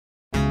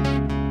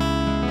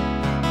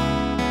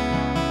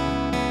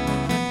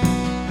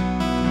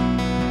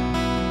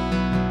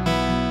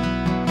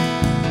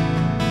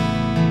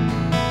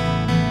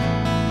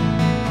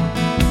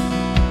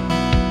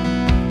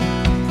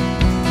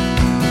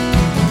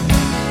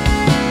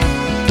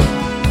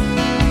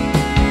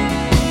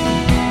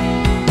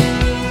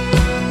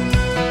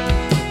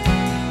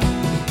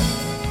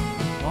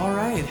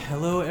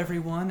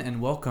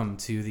welcome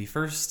to the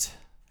first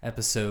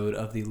episode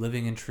of the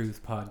Living in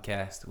Truth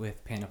podcast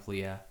with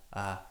Panoplia.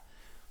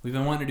 We've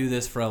been wanting to do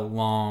this for a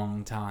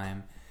long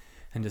time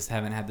and just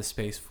haven't had the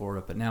space for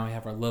it, but now we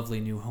have our lovely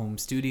new home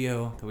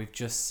studio that we've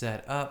just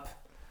set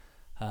up.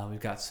 We've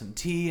got some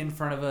tea in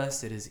front of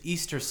us. It is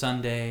Easter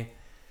Sunday,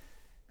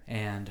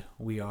 and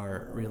we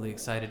are really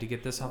excited to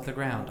get this off the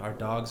ground. Our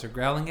dogs are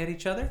growling at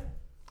each other,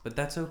 but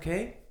that's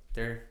okay.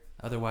 They're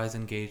otherwise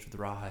engaged with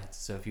rawhides,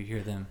 so if you hear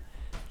them,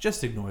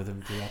 just ignore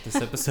them throughout this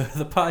episode of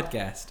the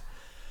podcast.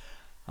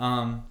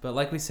 But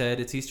like we said,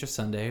 it's Easter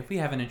Sunday. We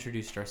haven't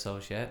introduced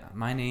ourselves yet.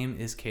 My name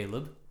is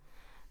Caleb.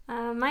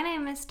 My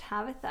name is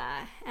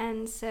Tabitha,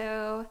 and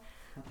so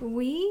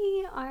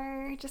we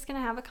are just going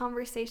to have a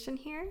conversation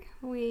here.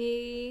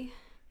 We're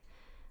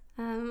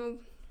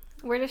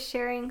just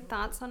sharing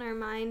thoughts on our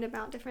mind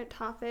about different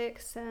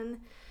topics, and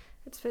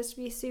it's supposed to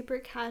be super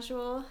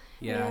casual.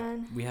 Yeah,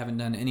 we haven't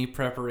done any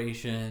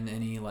preparation,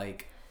 any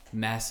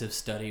massive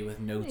study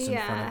with notes in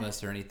front of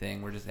us or anything.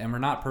 We're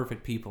not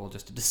perfect people,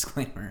 just a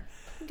disclaimer.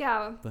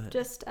 Yeah, but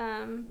just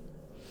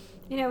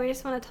we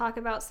just want to talk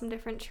about some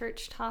different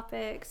church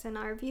topics and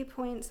our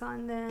viewpoints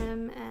on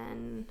them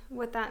and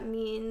what that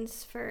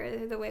means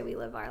for the way we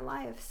live our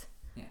lives.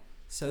 Yeah.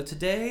 So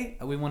today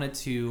we wanted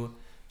to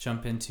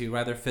jump into,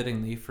 rather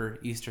fittingly for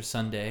Easter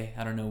Sunday,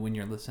 I don't know when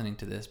you're listening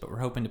to this, but we're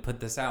hoping to put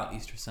this out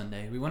Easter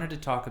Sunday. We wanted to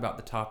talk about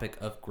the topic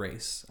of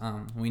grace.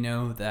 We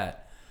know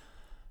that,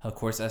 of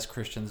course, as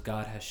Christians,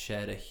 God has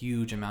shed a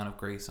huge amount of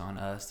grace on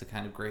us, the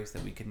kind of grace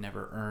that we could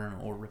never earn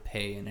or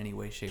repay in any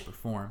way, shape, or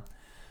form.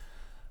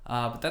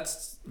 But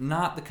that's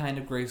not the kind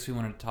of grace we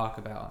wanted to talk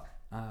about.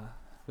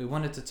 We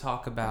wanted to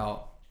talk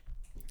about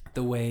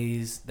the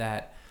ways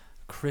that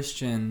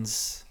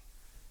Christians,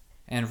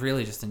 and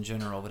really just in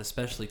general, but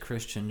especially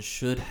Christians,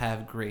 should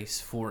have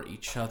grace for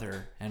each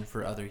other and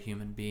for other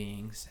human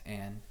beings.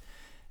 And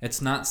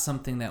it's not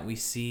something that we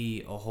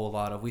see a whole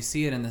lot of. We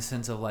see it in the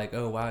sense of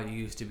oh, wow, you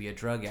used to be a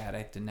drug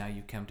addict and now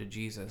you come to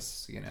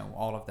Jesus.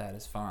 All of that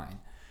is fine.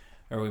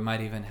 Or we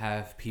might even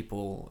have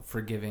people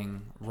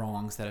forgiving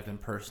wrongs that have been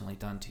personally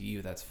done to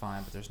you. That's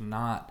fine. But there's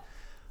not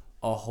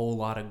a whole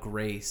lot of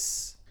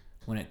grace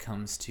when it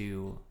comes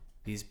to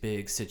these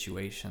big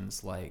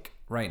situations. Like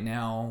right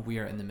now, we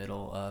are in the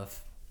middle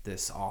of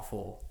this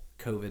awful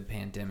COVID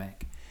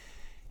pandemic.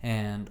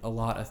 And a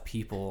lot of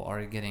people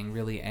are getting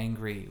really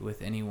angry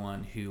with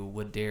anyone who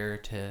would dare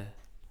to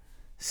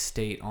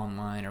state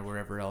online or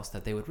wherever else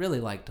that they would really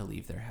like to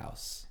leave their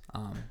house.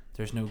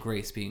 There's no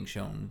grace being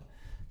shown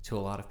to a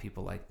lot of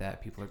people like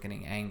that. People are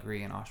getting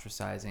angry and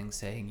ostracizing,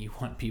 saying you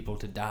want people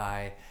to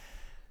die.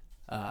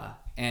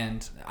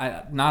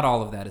 Not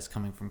all of that is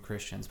coming from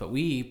Christians, but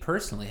we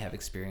personally have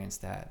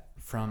experienced that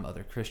from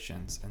other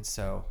Christians. And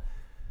so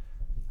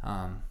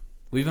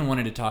we've been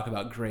wanting to talk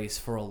about grace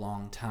for a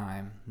long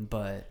time,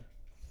 but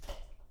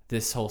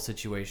this whole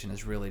situation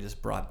has really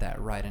just brought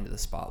that right into the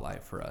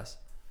spotlight for us.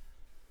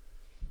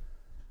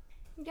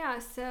 Yeah,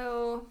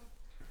 so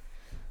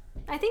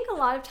I think a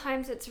lot of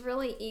times it's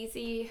really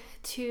easy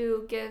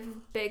to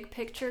give big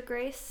picture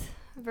grace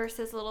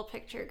versus little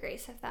picture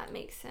grace, if that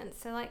makes sense.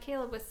 So like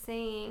Caleb was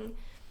saying,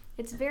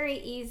 it's very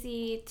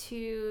easy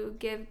to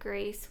give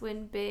grace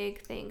when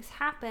big things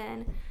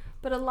happen,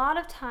 but a lot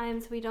of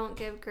times we don't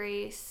give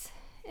grace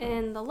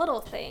in the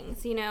little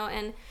things,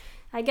 and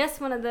I guess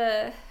one of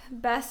the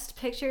best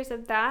pictures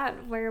of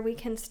that where we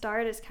can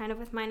start is kind of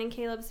with mine and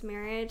Caleb's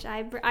marriage.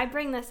 I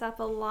bring this up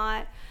a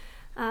lot.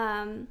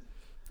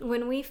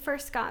 When we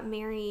first got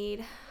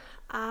married,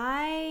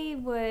 I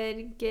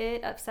would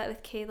get upset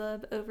with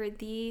Caleb over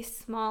the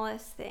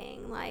smallest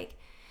thing. Like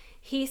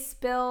he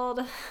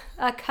spilled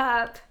a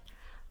cup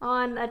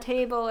on a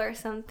table or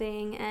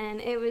something,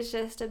 and it was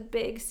just a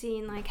big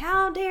scene, like,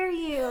 how dare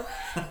you,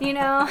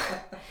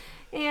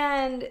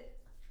 And,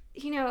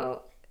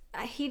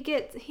 he'd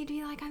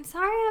be like, I'm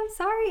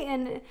sorry.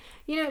 And,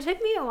 it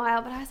took me a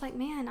while, but I was like,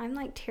 man, I'm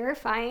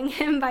terrifying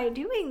him by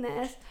doing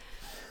this,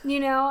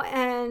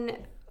 and,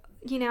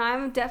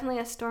 I'm definitely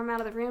a storm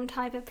out of the room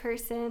type of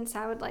person. So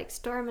I would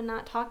storm and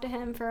not talk to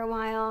him for a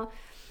while,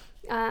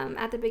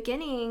 at the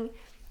beginning.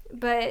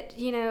 But,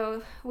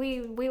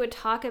 we would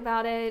talk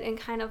about it and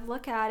kind of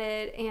look at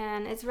it.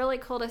 And it's really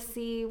cool to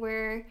see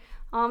where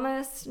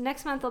almost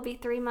next month will be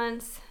 3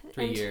 months.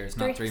 3 years,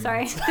 not 3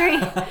 months. Sorry,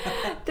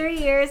 3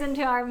 years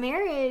into our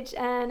marriage,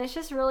 and it's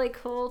just really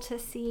cool to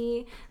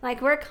see.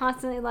 We're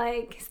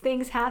constantly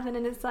things happen,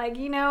 and it's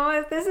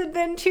if this had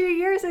been 2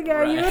 years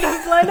ago, right, you would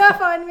have blown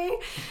up on me,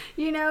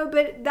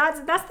 But that's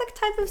the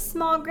type of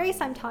small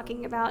grace I'm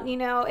talking about.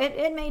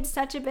 It made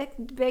such a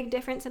big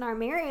difference in our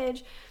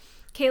marriage.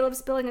 Caleb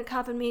spilling a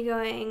cup and me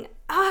going,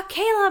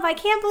 Caleb, I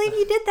can't believe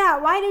you did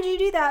that. Why did you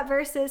do that?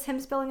 Versus him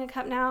spilling a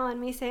cup now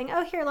and me saying,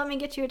 here, let me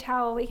get you a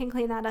towel. We can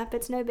clean that up.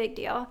 It's no big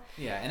deal.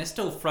 Yeah, and it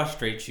still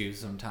frustrates you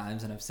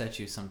sometimes and upsets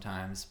you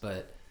sometimes.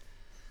 But,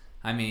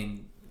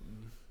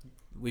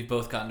 we've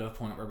both gotten to a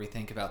point where we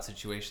think about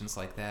situations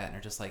like that and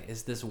are just like,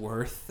 is this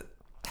worth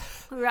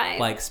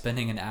right?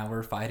 Spending an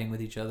hour fighting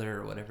with each other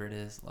or whatever it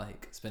is?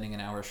 Spending an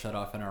hour shut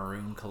off in our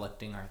room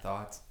collecting our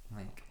thoughts?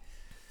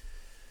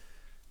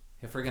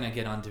 if we're going to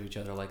get onto each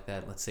other like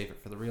that, let's save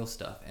it for the real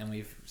stuff. And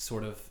we've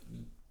sort of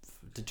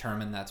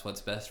determined that's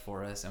what's best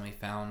for us, and we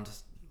found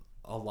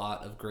a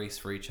lot of grace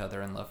for each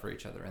other and love for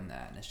each other in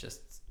that, and it's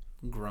just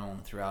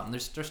grown throughout. And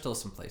there's still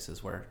some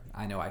places where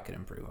I know I could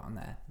improve on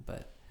that,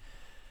 but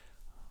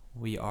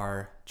we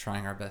are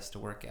trying our best to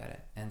work at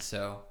it. And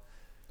so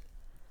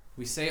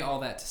we say all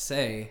that to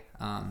say,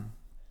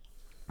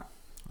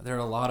 there are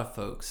a lot of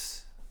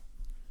folks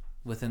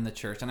within the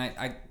church, and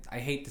I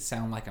hate to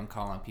sound like I'm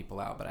calling people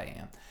out, but I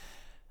am.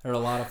 There are a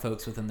lot of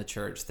folks within the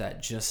church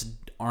that just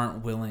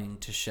aren't willing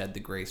to shed the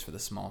grace for the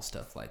small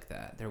stuff like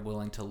that. They're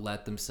willing to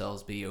let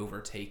themselves be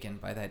overtaken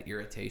by that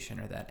irritation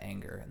or that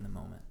anger in the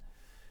moment.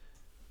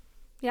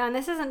 Yeah, and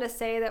this isn't to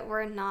say that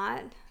we're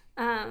not,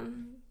 that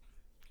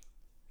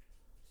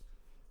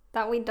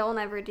we don't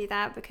ever do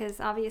that, because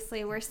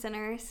obviously we're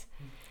sinners.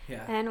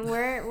 Yeah. And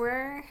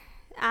we're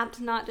apt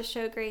not to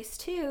show grace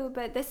too,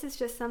 but this is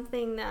just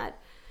something that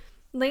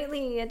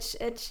lately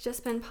it's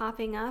just been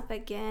popping up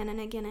again and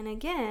again and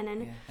again.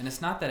 And yeah. And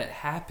it's not that it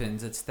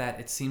happens, it's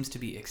that it seems to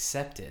be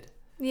accepted.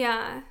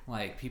 Yeah.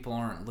 Like, people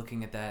aren't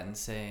looking at that and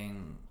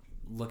saying,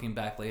 looking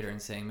back later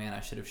and saying, man, I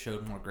should have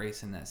showed more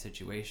grace in that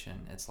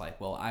situation. It's like,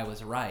 well, I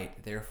was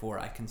right, therefore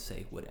I can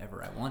say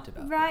whatever I want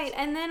about right this.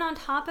 And then on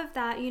top of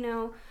that,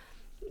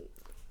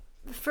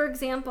 for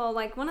example,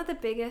 like, one of the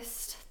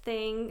biggest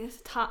things,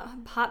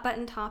 hot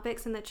button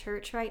topics in the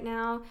church right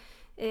now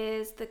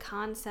is the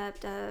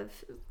concept of,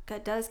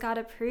 does God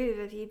approve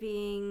of you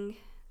being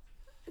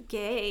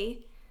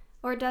gay,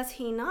 or does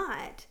he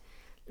not?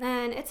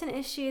 And it's an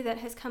issue that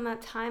has come up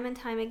time and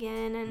time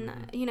again. And,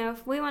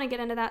 if we want to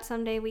get into that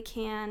someday, we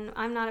can.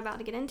 I'm not about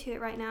to get into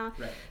it right now.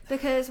 Right.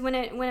 Because when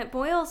it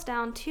boils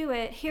down to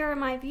it, here are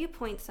my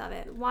viewpoints of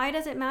it. Why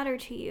does it matter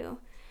to you?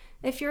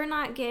 If you're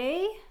not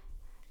gay,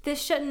 this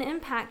shouldn't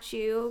impact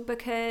you,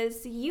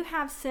 because you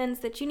have sins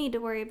that you need to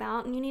worry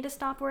about, and you need to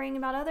stop worrying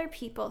about other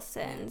people's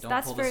sins.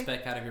 Don't pull the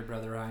speck out of your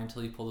brother's eye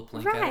until you pull the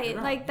plank out of your own.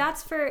 Right, like,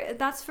 that's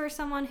for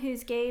someone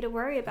who's gay to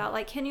worry about.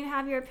 Like, can you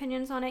have your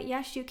opinions on it?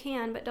 Yes, you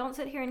can, but don't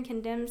sit here and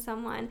condemn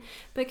someone.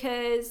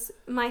 Because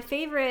my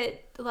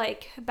favorite,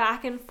 like,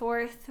 back and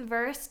forth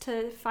verse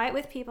to fight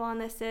with people on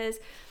this is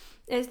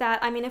that,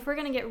 I mean, if we're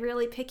going to get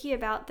really picky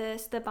about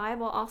this, the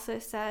Bible also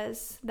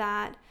says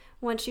that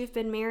once you've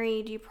been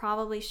married, you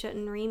probably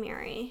shouldn't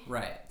remarry.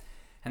 Right.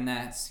 And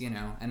that's,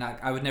 and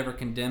I would never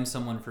condemn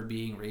someone for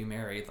being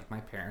remarried. Like,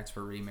 my parents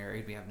were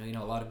remarried. We have,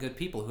 a lot of good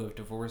people who have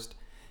divorced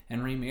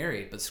and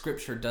remarried. But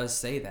Scripture does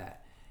say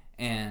that.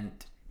 And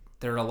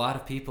there are a lot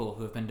of people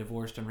who have been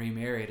divorced and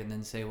remarried and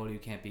then say, well, you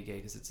can't be gay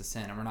because it's a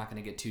sin. And we're not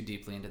going to get too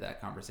deeply into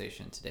that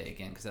conversation today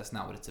again, because that's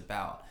not what it's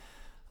about.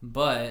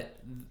 But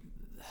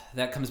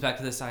that comes back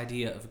to this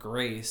idea of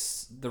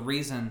grace. The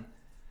reason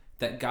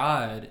that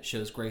God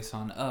shows grace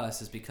on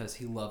us is because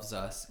he loves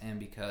us, and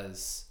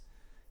because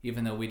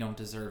even though we don't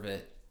deserve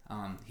it,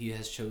 he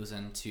has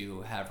chosen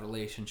to have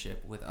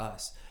relationship with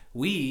us.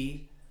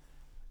 We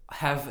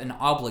have an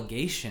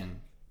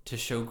obligation to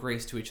show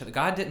grace to each other.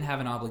 God didn't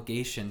have an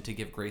obligation to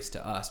give grace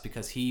to us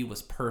because he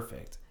was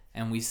perfect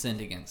and we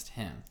sinned against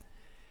him.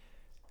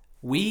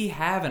 We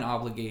have an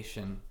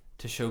obligation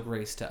to show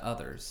grace to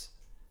others,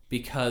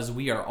 because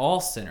we are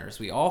all sinners.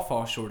 We all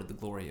fall short of the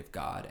glory of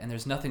God. And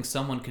there's nothing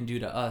someone can do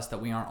to us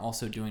that we aren't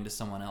also doing to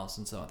someone else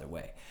in some other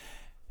way.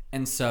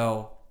 And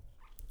so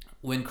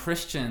when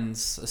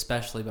Christians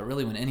especially, but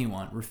really when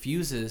anyone,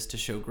 refuses to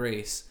show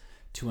grace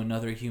to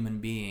another human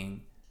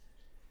being,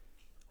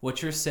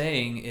 what you're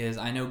saying is,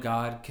 I know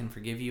God can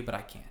forgive you, but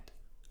I can't.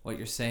 What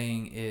you're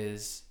saying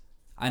is,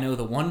 I know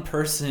the one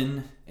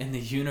person in the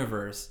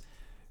universe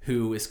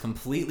who is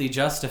completely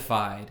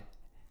justified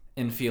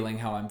in feeling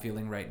how I'm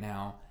feeling right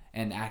now,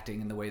 and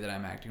acting in the way that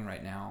I'm acting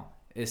right now,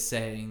 is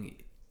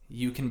saying,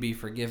 you can be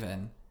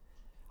forgiven,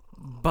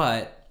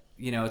 but,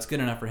 it's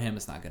good enough for him,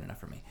 it's not good enough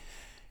for me.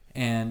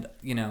 And,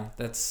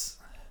 that's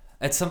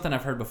something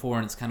I've heard before,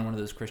 and it's kind of one of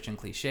those Christian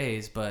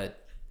cliches,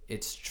 but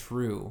it's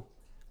true.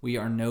 We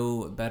are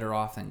no better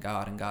off than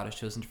God, and God has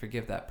chosen to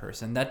forgive that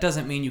person. That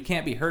doesn't mean you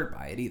can't be hurt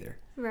by it either.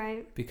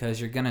 Right. Because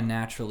you're going to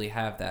naturally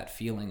have that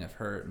feeling of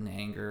hurt and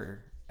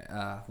anger,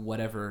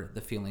 whatever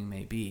the feeling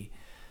may be.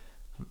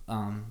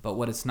 But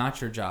what it's not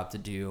your job to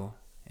do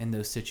in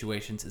those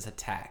situations is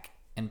attack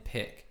and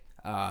pick.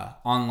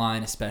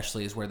 Online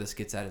especially is where this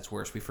gets at its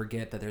worst. We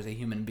forget that there's a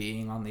human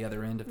being on the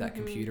other end of that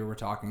computer we're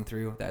talking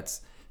through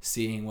that's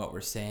seeing what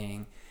we're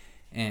saying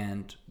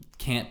and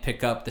can't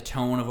pick up the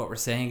tone of what we're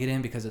saying it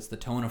in, because it's the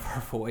tone of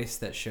our voice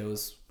that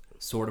shows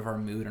sort of our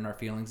mood and our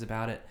feelings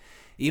about it.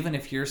 Even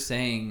if you're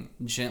saying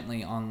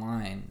gently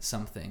online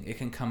something, it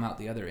can come out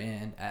the other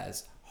end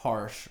as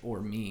harsh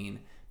or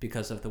mean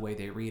because of the way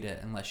they read it,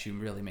 unless you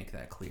really make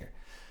that clear.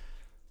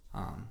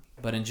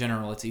 But in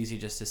general, it's easy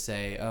just to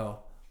say, oh,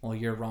 well,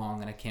 you're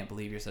wrong, and I can't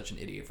believe you're such an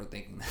idiot for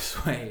thinking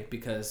this way,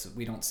 because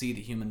we don't see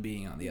the human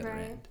being on the other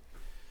end.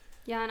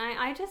 Yeah, and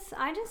I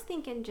just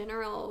think in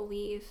general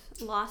we've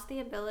lost the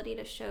ability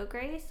to show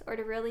grace, or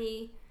to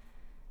really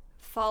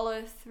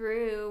follow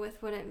through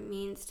with what it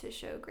means to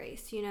show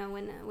grace.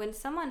 When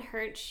someone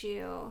hurts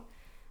you,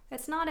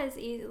 It's not as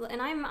easy,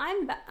 and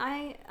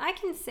I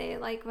can say,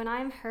 like, when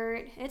I'm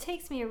hurt, it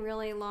takes me a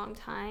really long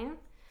time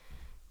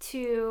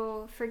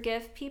to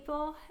forgive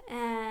people.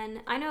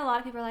 And I know a lot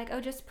of people are like, oh,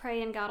 just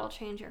pray and God will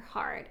change your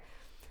heart.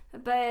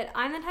 But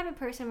I'm the type of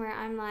person where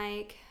I'm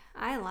like,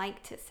 I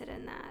like to sit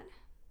in that,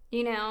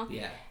 you know?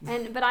 Yeah.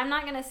 But I'm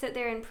not going to sit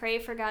there and pray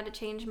for God to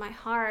change my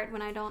heart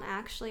when I don't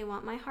actually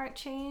want my heart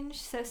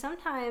changed. So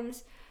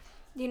sometimes,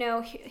 you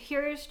know,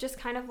 here's just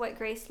kind of what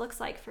grace looks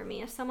like for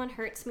me. If someone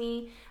hurts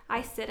me,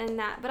 I sit in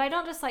that. But I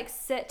don't just like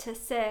sit to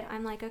sit.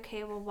 I'm like,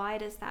 okay, well, why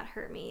does that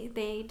hurt me?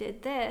 They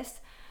did this.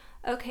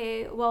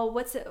 Okay, well,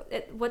 what's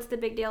the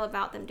big deal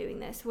about them doing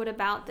this? What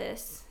about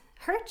this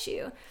hurt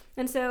you?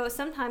 And so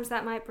sometimes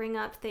that might bring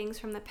up things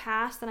from the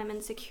past that I'm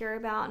insecure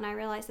about, and I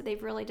realize that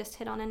they've really just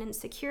hit on an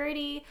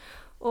insecurity.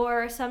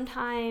 Or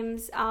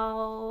sometimes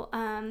I'll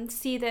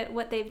see that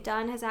what they've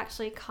done has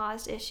actually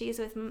caused issues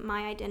with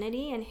my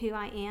identity and who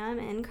I am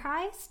in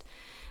Christ.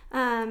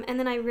 And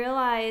then I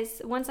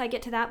realize, once I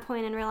get to that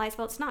point and realize,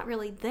 well, it's not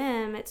really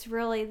them, it's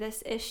really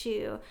this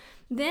issue,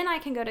 then I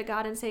can go to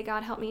God and say,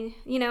 God, help me.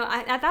 You know,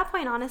 at that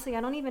point, honestly,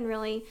 I don't even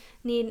really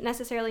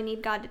necessarily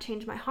need God to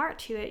change my heart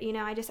to it. You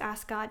know, I just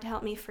ask God to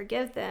help me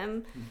forgive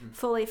them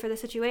fully for the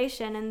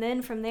situation. And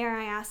then from there,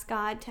 I ask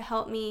God to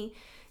help me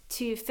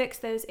to fix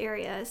those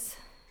areas.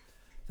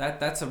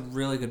 That's a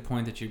really good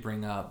point that you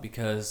bring up,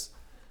 because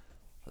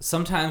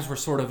sometimes we're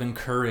sort of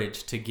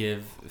encouraged to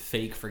give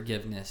fake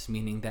forgiveness,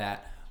 meaning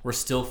that we're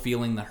still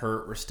feeling the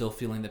hurt, we're still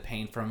feeling the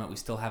pain from it, we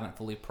still haven't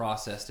fully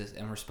processed it,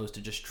 and we're supposed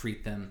to just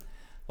treat them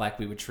like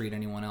we would treat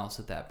anyone else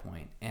at that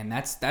point. And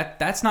that's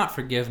not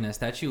forgiveness.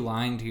 That's you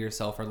lying to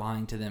yourself or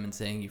lying to them and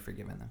saying you've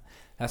forgiven them.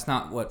 That's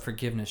not what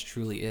forgiveness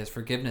truly is.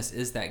 Forgiveness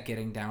is that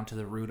getting down to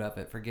the root of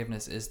it.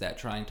 Forgiveness is that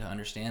trying to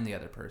understand the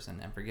other person,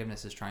 and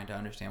forgiveness is trying to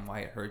understand why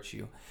it hurts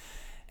you.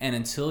 And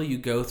until you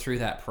go through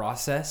that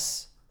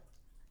process,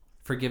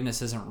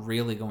 forgiveness isn't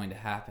really going to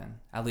happen,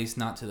 at least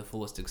not to the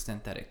fullest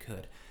extent that it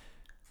could.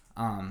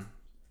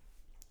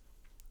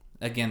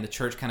 Again, the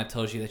church kind of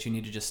tells you that you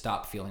need to just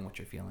stop feeling what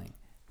you're feeling.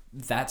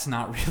 That's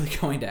not really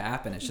going to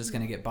happen. It's just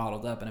going to get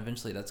bottled up, and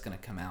eventually that's going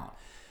to come out.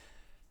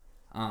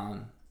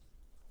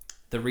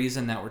 The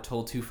reason that we're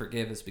told to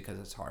forgive is because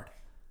it's hard.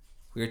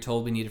 We are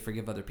told we need to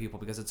forgive other people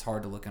because it's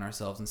hard to look in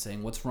ourselves and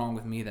saying, what's wrong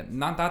with me? That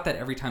not that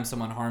every time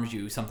someone harms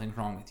you, something's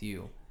wrong with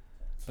you.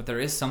 But there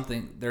is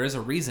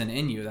a reason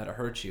in you that it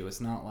hurts you.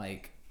 It's not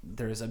like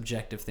there's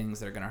objective things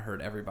that are going to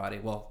hurt everybody.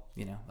 Well,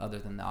 you know, other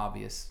than the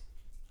obvious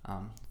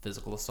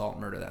physical assault,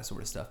 murder, that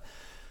sort of stuff.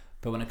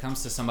 But when it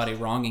comes to somebody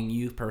wronging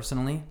you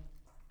personally,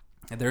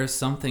 there is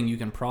something you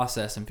can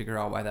process and figure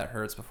out why that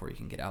hurts before you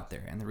can get out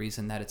there. And the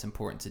reason that it's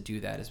important to do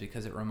that is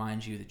because it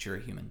reminds you that you're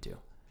a human too.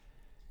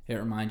 It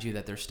reminds you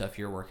that there's stuff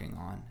you're working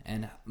on.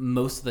 And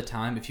most of the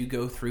time, if you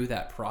go through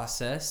that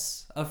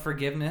process of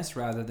forgiveness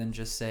rather than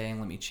just saying,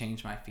 let me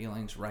change my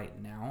feelings right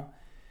now,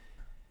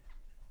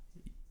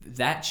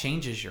 that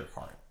changes your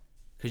heart.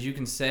 Because you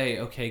can say,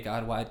 okay,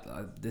 God, why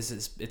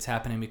it's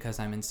happening because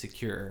I'm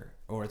insecure,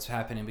 or it's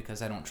happening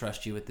because I don't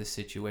trust you with this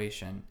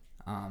situation.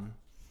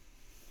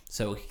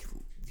 So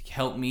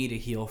help me to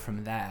heal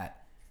from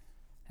that.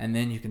 And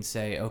then you can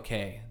say,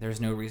 okay, there's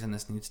no reason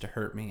this needs to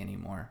hurt me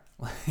anymore.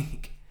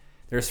 Like,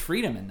 there's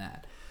freedom in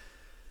that.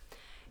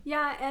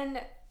 Yeah,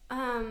 and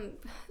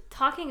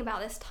talking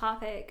about this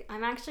topic,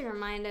 I'm actually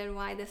reminded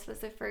why this was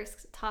the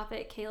first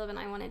topic Caleb and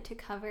I wanted to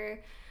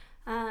cover.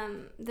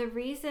 The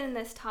reason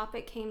this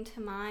topic came to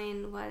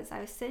mind was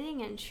I was sitting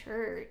in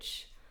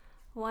church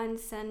one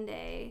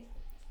Sunday,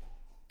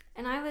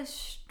 and I was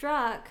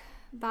struck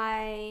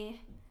by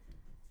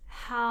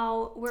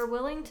how we're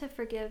willing to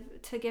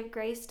give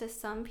grace to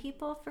some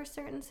people for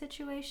certain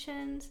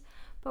situations,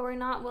 but we're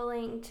not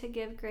willing to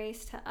give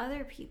grace to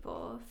other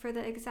people for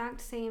the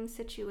exact same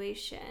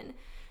situation.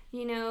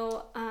 You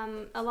know,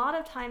 a lot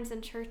of times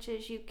in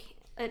churches,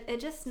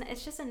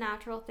 it's just a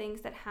natural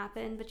things that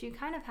happen, but you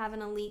kind of have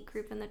an elite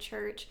group in the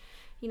church,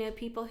 you know,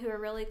 people who are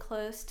really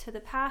close to the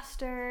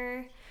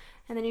pastor,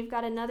 and then you've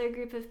got another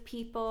group of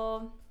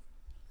people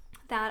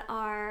that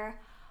are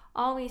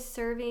always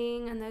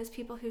serving, and those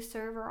people who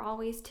serve are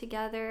always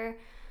together.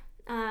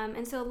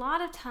 And so a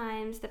lot of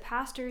times the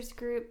pastor's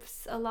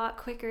group's a lot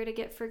quicker to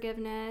get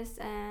forgiveness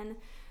and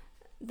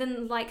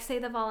than, like, say,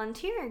 the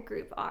volunteer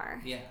group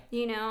are. Yeah.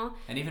 You know?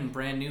 And even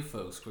brand new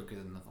folks quicker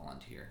than the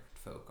volunteer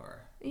folk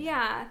are.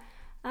 Yeah.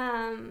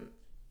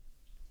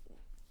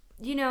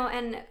 You know,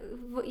 and,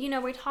 you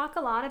know, we talk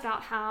a lot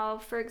about how,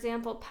 for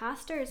example,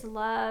 pastors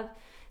love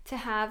to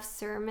have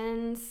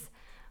sermons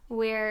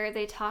where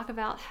they talk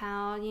about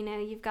how, you know,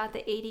 you've got the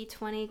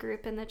 80-20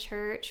 group in the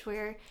church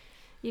where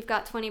you've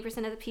got 20%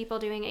 of the people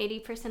doing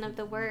 80% of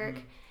the work.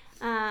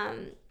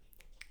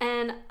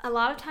 And a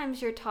lot of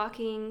times you're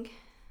talking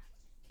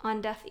on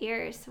deaf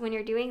ears when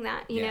you're doing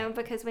that, you know,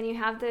 because when you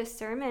have those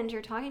sermons,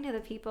 you're talking to the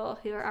people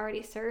who are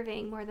already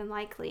serving more than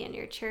likely in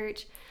your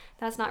church.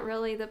 That's not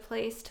really the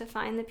place to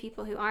find the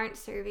people who aren't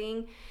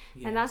serving.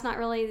 And that's not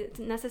really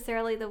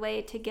necessarily the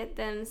way to get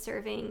them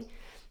serving,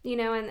 you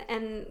know,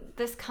 and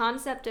this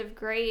concept of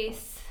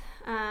grace,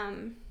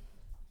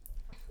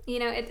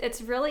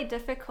 it's really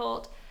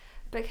difficult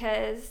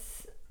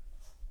because,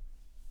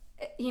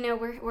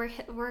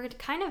 we're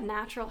kind of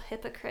natural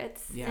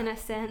hypocrites in a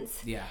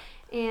sense. Yeah.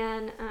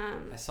 And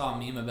I saw a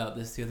meme about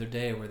this the other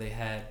day where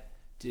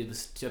it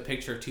was a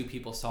picture of two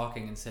people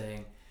talking and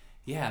saying,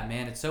 yeah,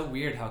 man, it's so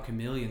weird how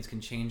chameleons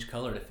can change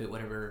color to fit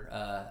whatever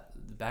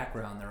the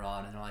background they're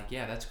on. And they're like,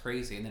 yeah, that's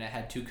crazy. And then it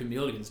had two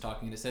chameleons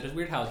talking and it said, it's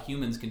weird how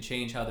humans can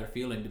change how they're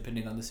feeling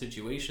depending on the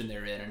situation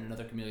they're in. And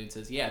another chameleon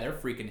says, yeah, they're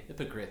freaking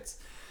hypocrites.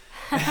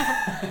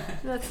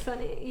 That's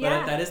funny. Yeah.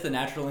 But that is the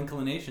natural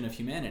inclination of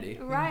humanity.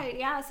 Right.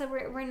 Yeah. So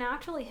we're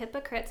naturally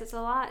hypocrites. It's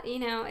a lot,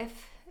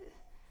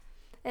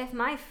 if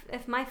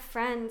my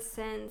friend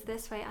sins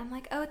this way, I'm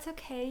like, oh, it's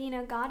okay,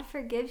 God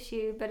forgives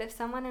you. But if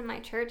someone in my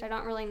church I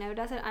don't really know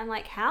does it, I'm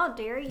like, how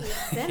dare you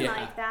sin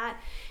like that,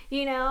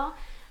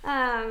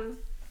 And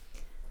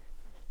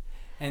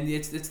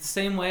it's the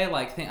same way.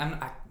 Like, I'm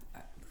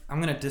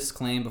gonna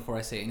disclaim before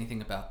I say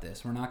anything about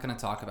this. We're not gonna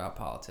talk about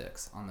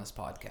politics on this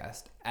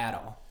podcast at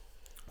all.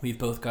 We've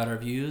both got our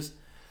views,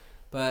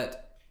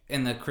 but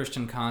in the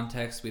Christian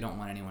context, we don't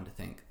want anyone to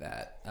think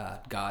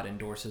that God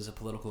endorses a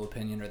political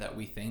opinion or that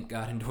we think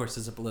God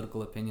endorses a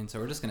political opinion, so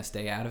we're just going to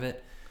stay out of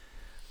it.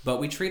 But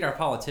we treat our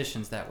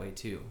politicians that way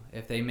too.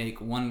 If they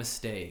make one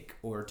mistake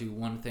or do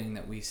one thing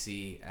that we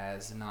see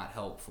as not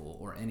helpful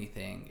or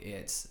anything,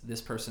 it's, this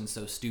person's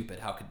so stupid,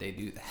 how could they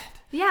do that?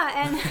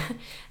 Yeah,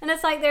 and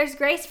it's like there's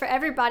grace for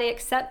everybody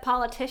except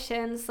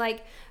politicians.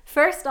 Like,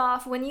 first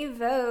off, when you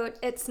vote,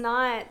 it's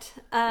not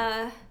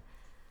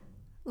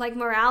like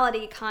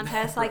morality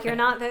contest. Like, you're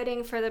not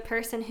voting for the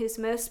person who's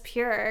most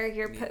pure.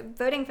 You're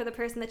voting for the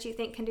person that you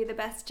think can do the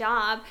best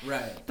job.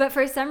 Right. But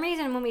for some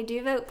reason, when we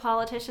do vote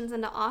politicians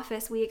into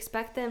office, we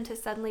expect them to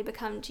suddenly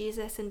become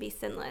Jesus and be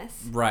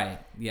sinless. Right.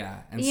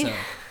 Yeah. And so,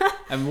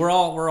 and we're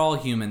all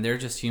human. They're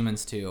just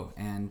humans too,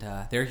 and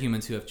they're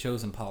humans who have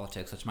chosen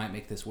politics, which might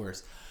make this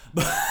worse.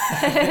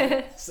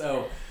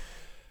 So,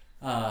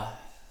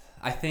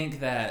 I think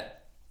that.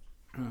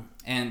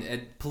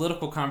 And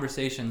political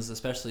conversations,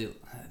 especially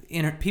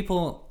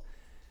people,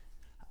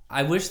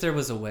 I wish there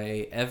was a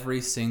way every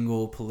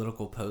single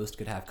political post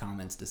could have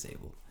comments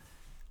disabled.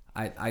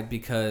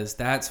 Because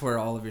that's where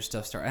all of your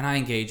stuff starts. And I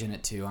engage in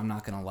it too. I'm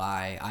not gonna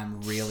lie. I'm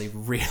really,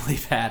 really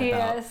bad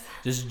about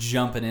just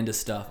jumping into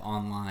stuff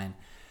online.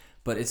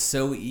 But it's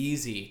so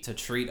easy to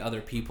treat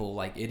other people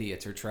like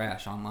idiots or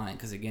trash online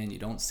because, again, you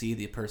don't see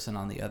the person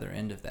on the other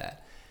end of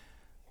that.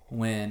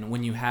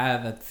 When you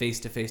have a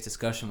face-to-face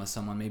discussion with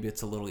someone, maybe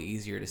it's a little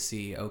easier to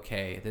see,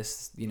 okay,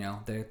 this,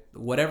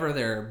 whatever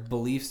their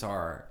beliefs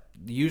are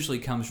usually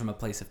comes from a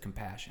place of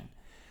compassion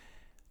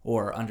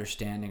or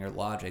understanding or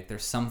logic.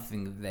 There's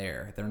something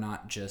there. They're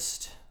not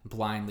just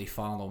blindly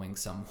following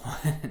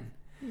someone.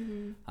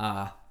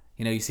 Mm-hmm.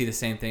 You see the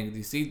same thing.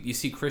 You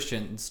see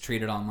Christians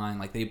treated online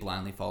like they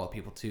blindly follow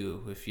people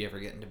too. If you ever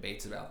get in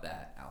debates about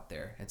that out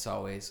there, it's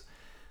always,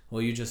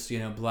 well, you just,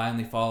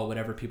 blindly follow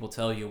whatever people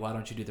tell you. Why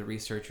don't you do the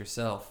research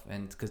yourself?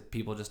 And because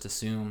people just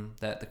assume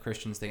that the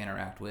Christians they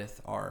interact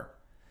with are,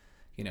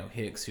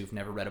 hicks who've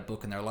never read a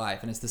book in their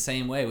life. And it's the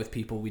same way with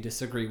people we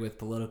disagree with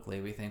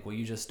politically. We think, well,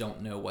 you just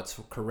don't know what's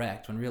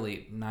correct, when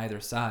really neither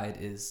side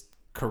is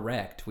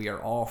correct. We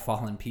are all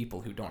fallen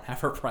people who don't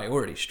have our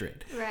priorities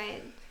straight.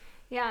 Right.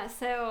 Yeah.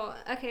 So,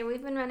 okay,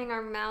 we've been running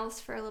our mouths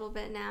for a little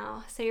bit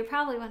now. So you're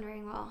probably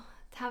wondering, well,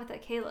 Tabitha,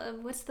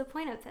 Caleb, what's the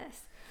point of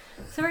this?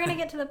 So we're going to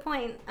get to the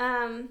point.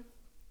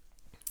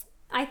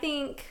 I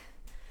think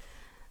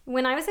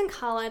when I was in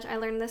college, I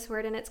learned this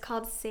word, and it's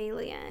called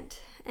salient.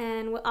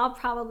 And I'll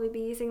probably be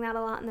using that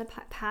a lot in the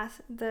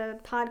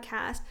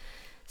podcast.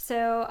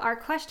 So our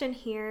question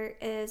here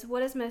is,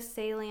 what is most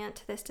salient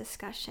to this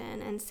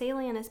discussion? And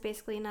salient is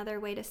basically another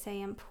way to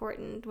say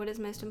important. What is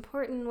most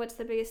important? What's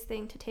the biggest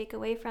thing to take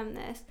away from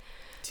this?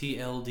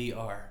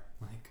 TLDR.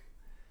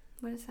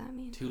 What does that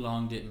mean? Too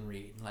long, didn't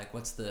read.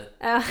 What's the...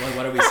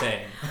 What are we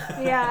saying?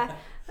 Yeah.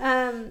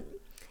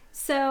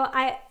 So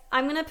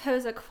I'm going to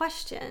pose a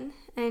question,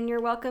 and you're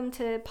welcome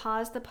to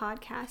pause the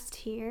podcast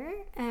here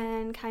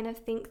and kind of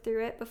think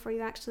through it before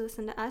you actually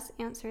listen to us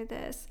answer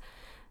this.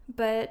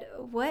 But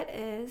what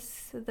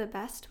is the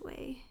best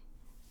way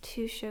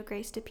to show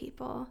grace to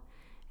people,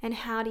 and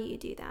how do you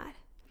do that?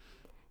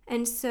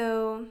 And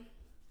so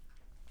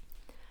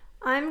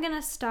I'm going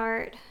to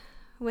start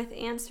with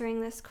answering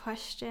this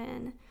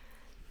question.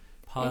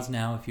 Pause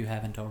now if you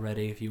haven't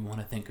already, if you want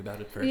to think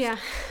about it first. Yeah.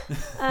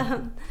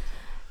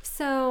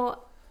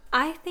 So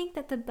I think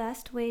that the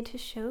best way to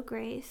show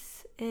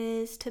grace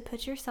is to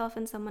put yourself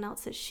in someone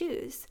else's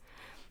shoes.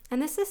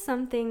 And this is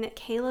something that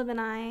Caleb and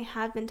I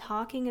have been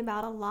talking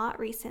about a lot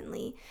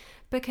recently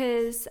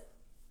because,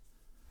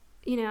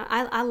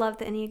 I love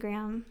the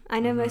Enneagram. I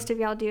know most of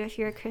y'all do if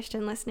you're a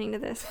Christian listening to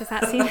this, because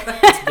that seems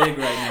it's big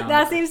right now.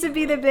 That seems to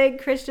be the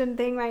big Christian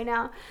thing right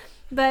now.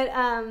 But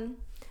I'm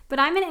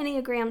an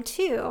Enneagram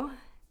 2,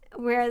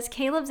 whereas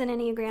Caleb's an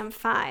Enneagram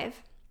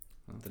 5.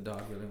 Well, the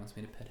dog really wants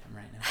me to pet him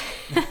right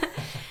now.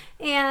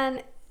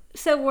 And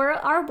so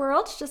our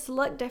worlds just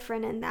look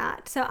different in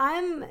that. So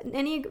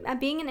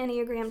being an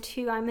Enneagram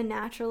 2, I'm a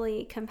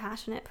naturally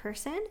compassionate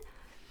person.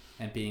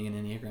 And being an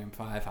Enneagram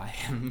 5, I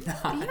am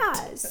not.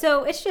 Yeah,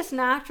 so it's just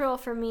natural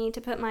for me to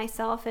put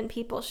myself in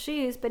people's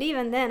shoes, but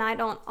even then, I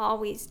don't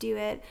always do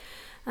it.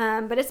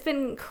 But it's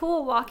been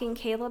cool walking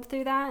Caleb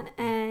through that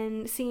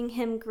and seeing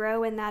him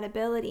grow in that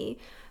ability.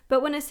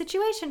 But when a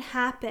situation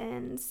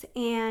happens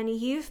and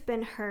you've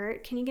been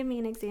hurt, can you give me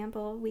an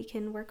example we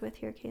can work with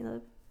here,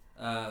 Caleb?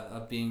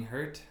 Of being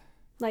hurt?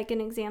 Like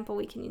an example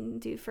we can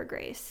do for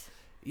grace.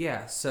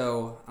 Yeah,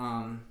 so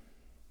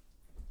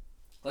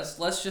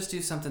let's just do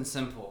something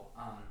simple.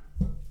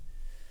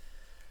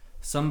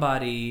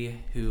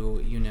 Somebody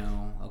who,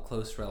 a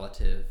close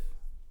relative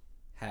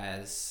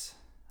has...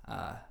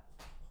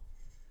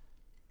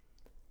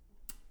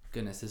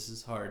 Goodness, this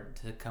is hard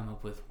to come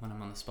up with when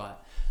I'm on the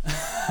spot.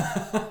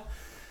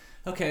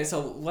 Okay,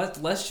 so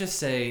let's just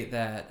say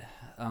that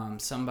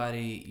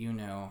somebody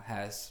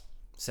has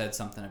said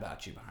something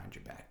about you behind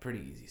your back. Pretty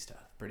easy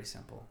stuff, pretty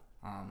simple.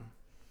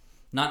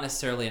 Not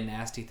necessarily a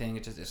nasty thing.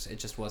 It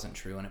just wasn't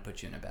true, and it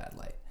put you in a bad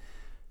light.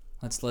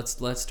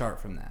 Let's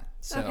start from that.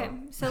 Okay,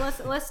 so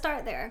let's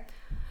start there.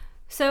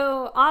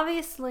 So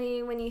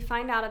obviously, when you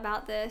find out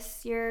about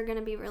this, you're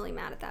gonna be really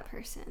mad at that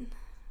person.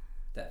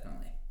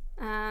 Definitely.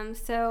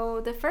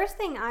 So the first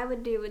thing I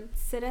would do would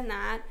sit in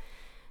that,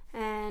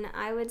 and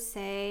I would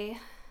say,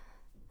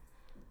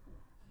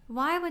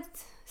 why would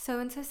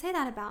so-and-so say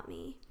that about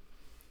me?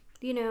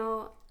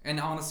 And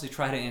honestly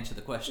try to answer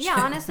the question. Yeah,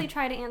 honestly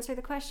try to answer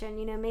the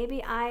question.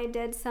 Maybe I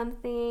did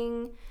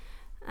something,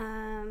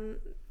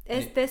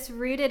 is this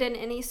rooted in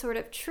any sort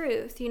of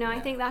truth? I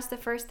think that's the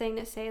first thing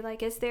to say,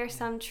 like, is there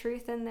some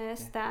truth in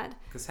this that...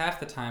 Because half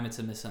the time it's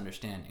a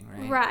misunderstanding,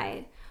 right?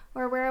 Right.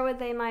 Or where would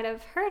they might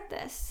have heard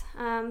this?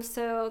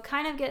 So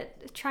kind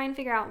of try and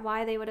figure out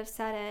why they would have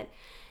said it,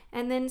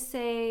 and then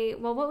say,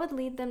 well, what would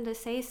lead them to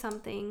say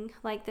something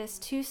like this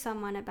to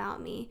someone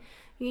about me?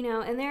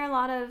 And there are a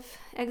lot of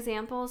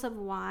examples of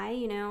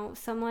why,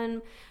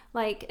 someone,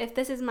 like, if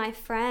this is my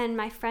friend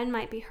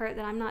might be hurt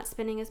that I'm not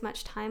spending as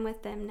much time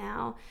with them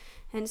now.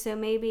 And so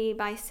maybe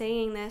by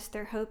saying this,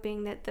 they're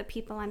hoping that the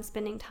people I'm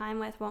spending time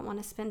with won't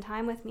want to spend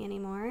time with me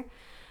anymore.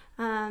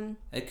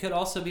 It could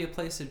also be a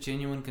place of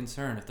genuine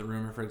concern. If the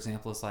rumor, for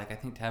example, is like, I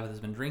think Tabitha's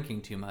been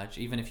drinking too much,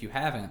 even if you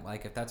haven't,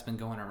 like, if that's been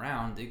going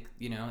around,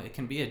 it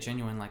can be a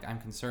genuine, like,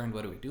 I'm concerned,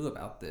 what do we do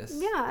about this?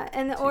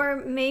 Yeah, or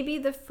maybe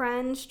the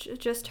friend's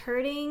just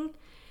hurting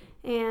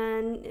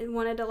and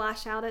wanted to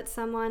lash out at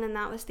someone, and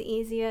that was the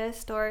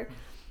easiest. Or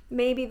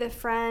maybe the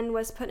friend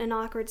was put in an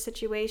awkward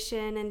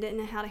situation and didn't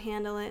know how to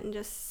handle it and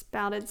just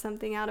spouted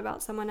something out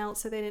about someone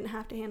else so they didn't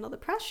have to handle the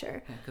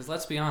pressure. Because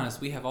let's be honest,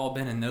 we have all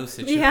been in those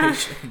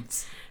situations.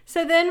 Yeah.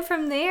 So then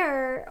from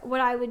there, what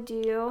I would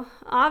do,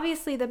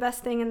 obviously the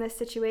best thing in this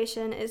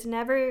situation is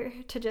never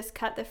to just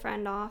cut the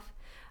friend off.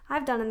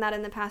 I've done that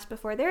in the past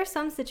before. There are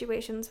some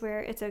situations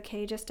where it's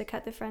okay just to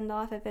cut the friend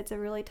off if it's a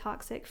really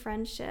toxic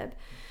friendship.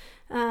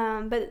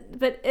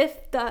 But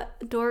if the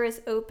door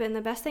is open,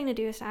 the best thing to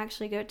do is to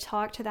actually go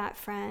talk to that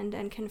friend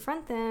and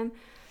confront them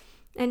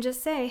and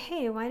just say,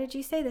 hey, why did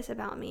you say this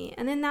about me?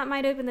 And then that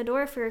might open the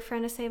door for your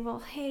friend to say, well,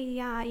 hey,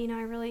 yeah,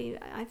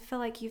 I feel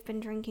like you've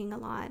been drinking a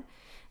lot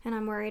and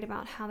I'm worried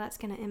about how that's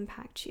going to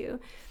impact you.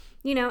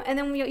 And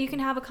then you can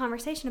have a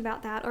conversation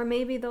about that. Or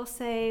maybe they'll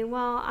say,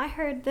 well, I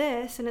heard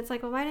this. And it's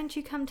like, well, why didn't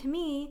you come to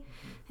me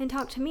and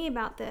talk to me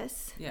about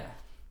this? Yeah.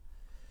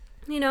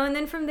 And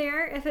then from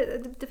there,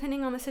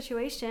 depending on the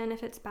situation,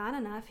 if it's bad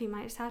enough, you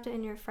might just have to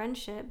end your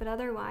friendship. But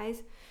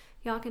otherwise,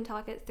 y'all can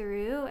talk it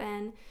through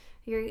and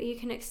you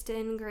can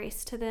extend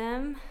grace to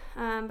them.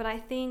 But I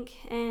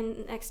think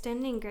in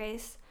extending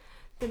grace,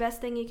 the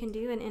best thing you can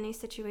do in any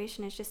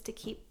situation is just to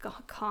keep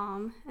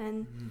calm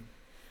and,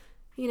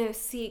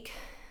 seek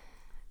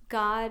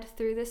God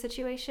through the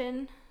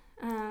situation.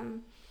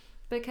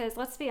 Because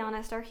let's be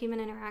honest, our human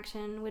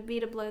interaction would be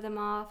to blow them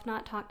off,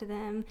 not talk to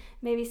them,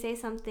 maybe say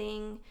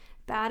something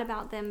bad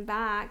about them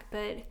back.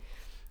 But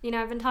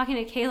I've been talking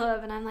to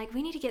Caleb and I'm like,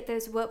 we need to get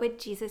those what would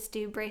Jesus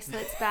do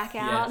bracelets back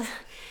out.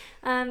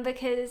 Yes.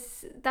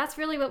 Because that's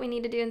really what we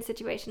need to do in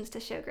situations to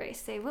show grace.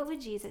 Say, what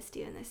would Jesus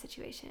do in this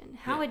situation?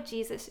 How would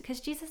Jesus,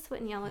 because Jesus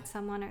wouldn't yell at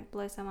someone or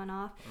blow someone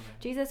off. Okay.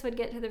 Jesus would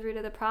get to the root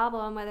of the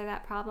problem, whether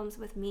that problem's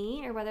with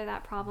me or whether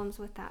that problem's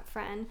with that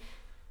friend.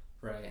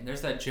 Right, and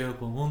there's that joke,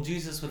 well,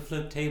 Jesus would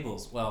flip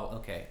tables. Well,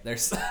 okay,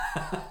 there's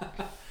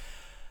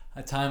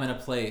a time and a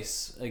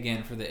place,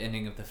 again, for the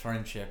ending of the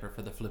friendship or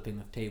for the flipping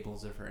of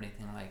tables or for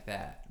anything like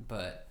that.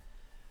 But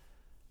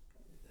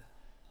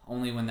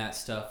only when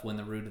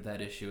the root of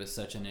that issue is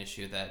such an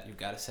issue that you've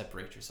got to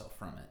separate yourself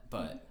from it.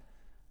 But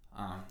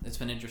it's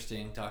been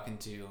interesting talking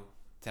to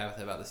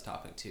Tabitha about this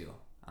topic too,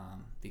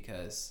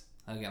 because,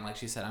 again, like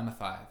she said, I'm a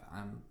 5.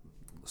 I'm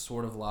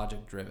sort of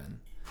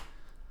logic-driven.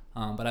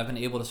 But I've been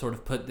able to sort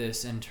of put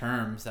this in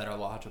terms that are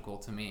logical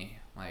to me.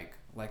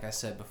 Like I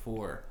said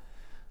before,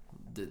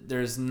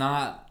 there's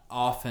not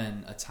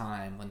often a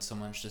time when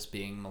someone's just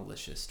being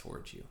malicious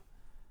towards you.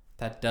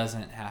 That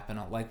doesn't happen.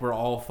 Like, we're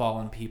all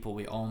fallen people.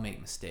 We all make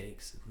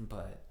mistakes.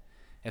 But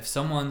if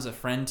someone's a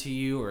friend to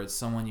you or it's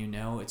someone you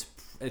know,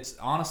 it's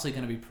honestly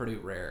going to be pretty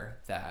rare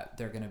that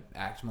they're going to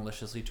act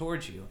maliciously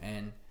towards you.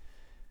 And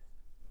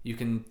you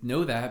can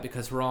know that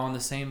because we're all in the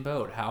same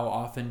boat. How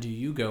often do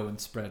you go and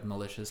spread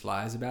malicious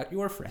lies about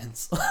your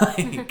friends?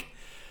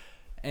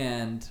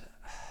 And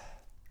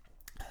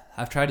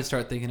I've tried to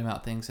start thinking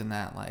about things in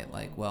that light.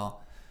 Like,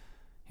 well,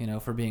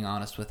 if we're being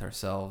honest with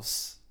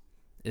ourselves,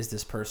 is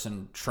this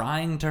person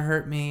trying to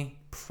hurt me?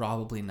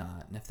 Probably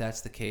not. And if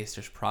that's the case,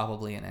 there's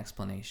probably an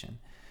explanation.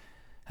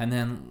 And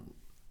then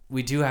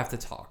we do have to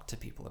talk to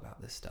people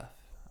about this stuff.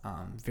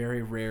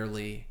 Very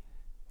rarely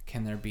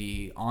can there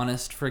be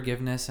honest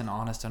forgiveness and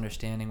honest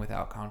understanding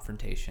without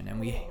confrontation. And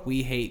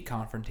we hate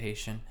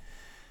confrontation.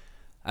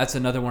 That's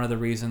another one of the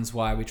reasons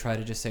why we try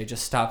to just say,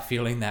 just stop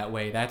feeling that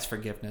way. That's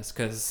forgiveness,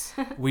 because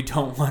we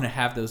don't want to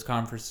have those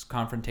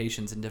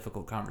confrontations and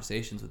difficult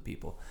conversations with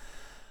people.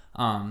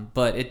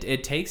 But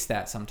it takes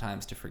that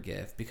sometimes to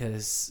forgive,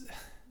 because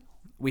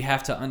we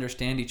have to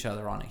understand each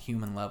other on a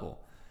human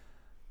level.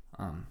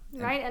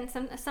 Right, and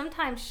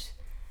sometimes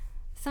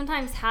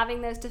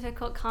having those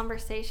difficult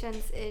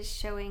conversations is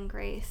showing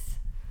grace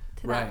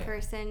to that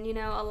person.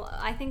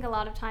 I think a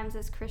lot of times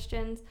as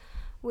Christians,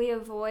 we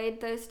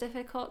avoid those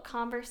difficult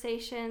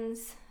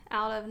conversations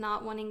out of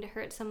not wanting to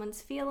hurt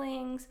someone's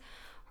feelings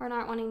or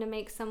not wanting to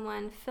make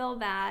someone feel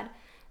bad.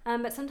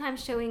 But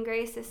sometimes showing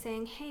grace is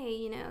saying,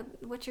 hey,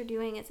 what you're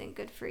doing isn't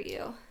good for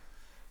you.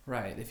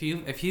 Right. If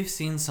you've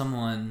seen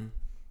someone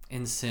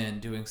in sin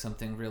doing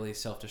something really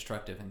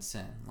self-destructive in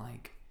sin,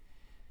 like,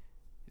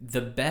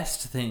 the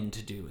best thing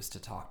to do is to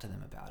talk to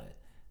them about it.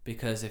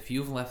 Because if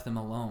you've left them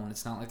alone,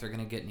 it's not like they're going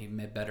to get any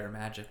better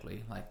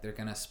magically. Like, they're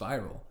going to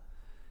spiral.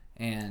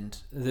 And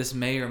this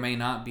may or may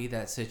not be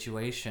that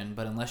situation,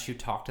 but unless you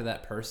talk to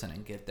that person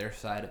and get their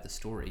side of the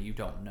story, you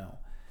don't know.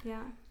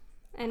 Yeah.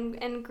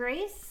 And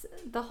grace,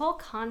 the whole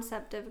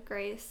concept of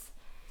grace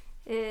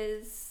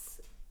is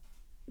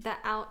the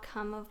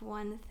outcome of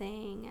one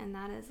thing, and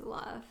that is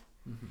love.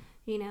 Mm-hmm.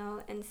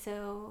 And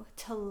so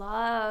to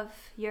love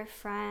your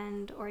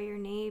friend or your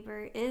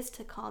neighbor is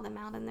to call them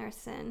out in their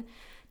sin.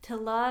 To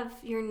love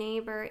your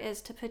neighbor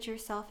is to put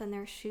yourself in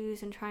their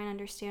shoes and try and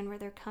understand where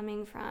they're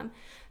coming from.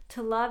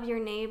 To love your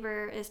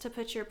neighbor is to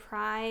put your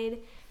pride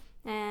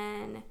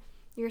and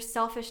your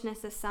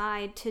selfishness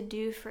aside to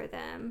do for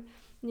them.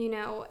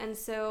 And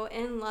so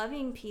in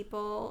loving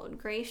people,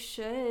 grace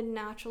should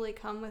naturally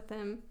come with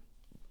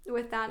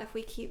that if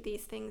we keep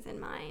these things in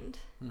mind.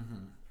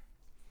 Mm-hmm.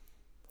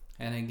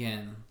 And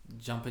again,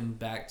 jumping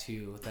back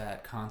to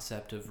that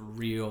concept of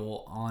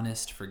real,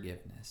 honest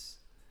forgiveness.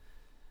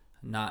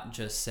 Not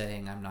just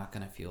saying, I'm not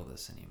going to feel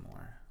this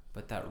anymore,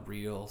 but that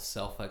real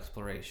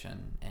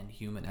self-exploration and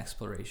human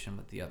exploration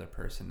with the other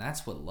person.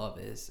 That's what love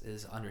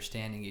is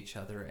understanding each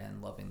other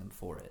and loving them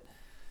for it.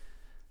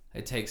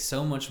 It takes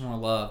so much more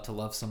love to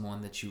love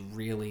someone that you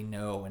really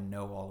know and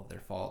know all of their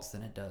faults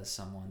than it does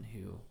someone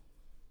who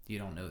you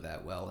don't know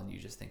that well and you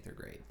just think they're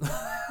great.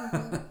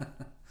 Mm-hmm.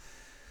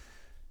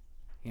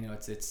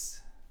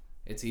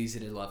 It's easy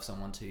to love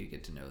someone until you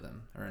get to know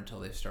them or until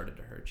they've started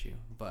to hurt you.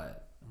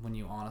 But when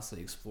you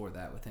honestly explore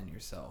that within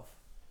yourself,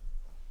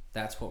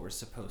 that's what we're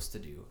supposed to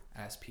do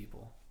as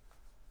people.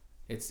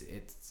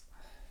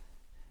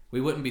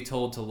 We wouldn't be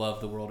told to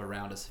love the world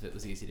around us if it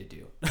was easy to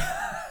do.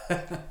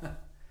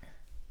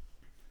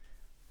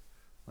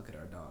 Look at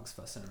our dogs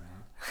fussing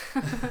around.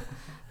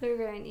 They're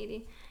very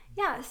needy.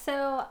 Yeah,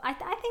 so I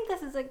think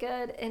this is a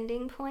good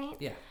ending point.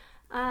 Yeah.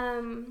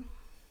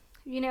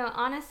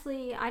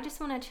 Honestly, I just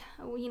want to,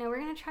 we're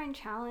going to try and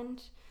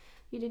challenge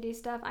you to do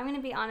stuff. I'm going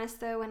to be honest,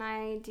 though, when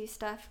I do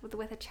stuff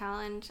with a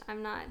challenge,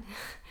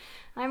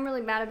 I'm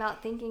really bad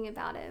about thinking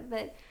about it.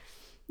 But,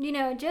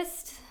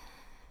 just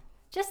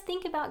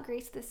think about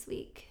grace this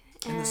week.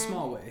 In the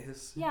small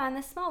ways. Yeah, in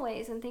the small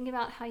ways. And think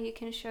about how you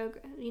can show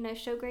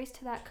grace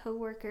to that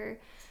coworker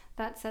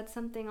that said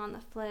something on the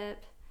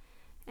flip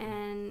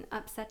and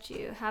upset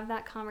you. Have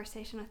that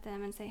conversation with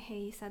them and say, hey,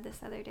 you said this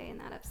other day and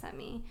that upset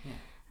me.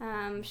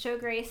 Yeah. Show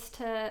grace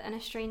to an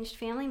estranged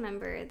family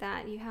member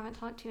that you haven't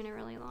talked to in a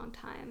really long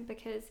time,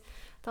 because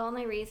the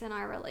only reason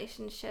our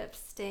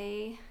relationships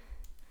stay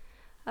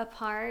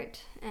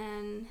apart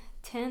and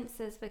tense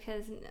is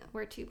because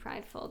we're too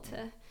prideful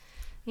to,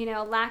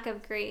 lack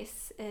of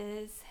grace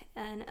is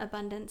an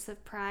abundance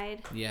of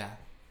pride. Yeah.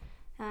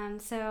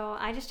 So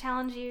I just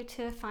challenge you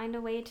to find a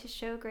way to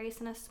show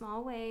grace in a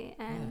small way.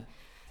 And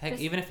heck,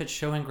 even if it's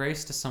showing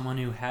grace to someone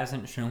who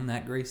hasn't shown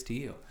that grace to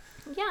you.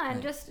 Yeah,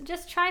 and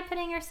just try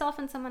putting yourself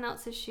in someone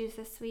else's shoes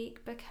this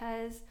week,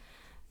 because,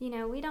 we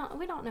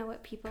don't know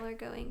what people are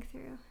going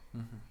through,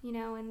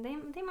 mm-hmm. And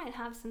they might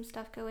have some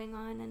stuff going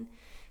on and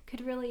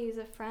could really use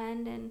a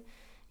friend, and,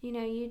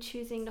 you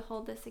choosing to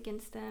hold this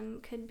against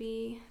them could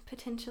be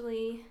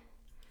potentially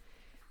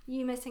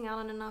you missing out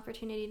on an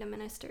opportunity to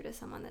minister to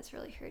someone that's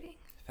really hurting.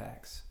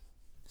 Facts.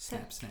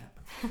 Snap.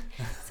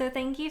 So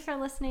thank you for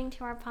listening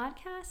to our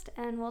podcast,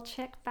 and we'll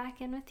check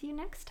back in with you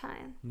next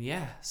time.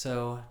 Yeah,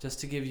 so just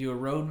to give you a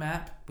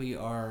roadmap, we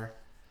are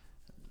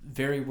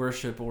very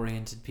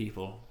worship-oriented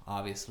people,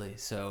 obviously.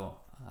 So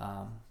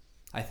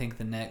I think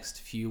the next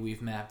few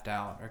we've mapped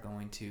out are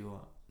going to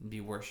be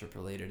worship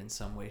related in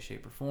some way,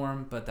 shape, or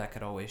form, but that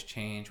could always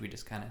change. We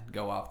just kind of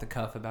go off the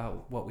cuff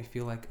about what we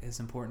feel like is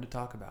important to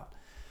talk about.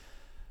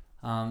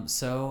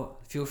 So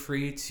feel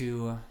free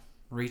to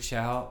reach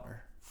out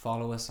or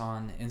follow us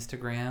on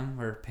Instagram.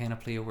 We're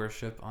Panoplia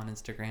Worship on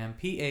Instagram,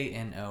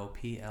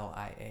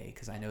 Panoplia,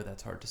 because I know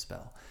that's hard to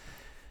spell.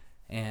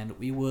 And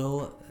we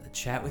will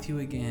chat with you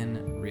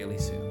again really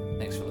soon.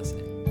 Thanks for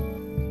listening.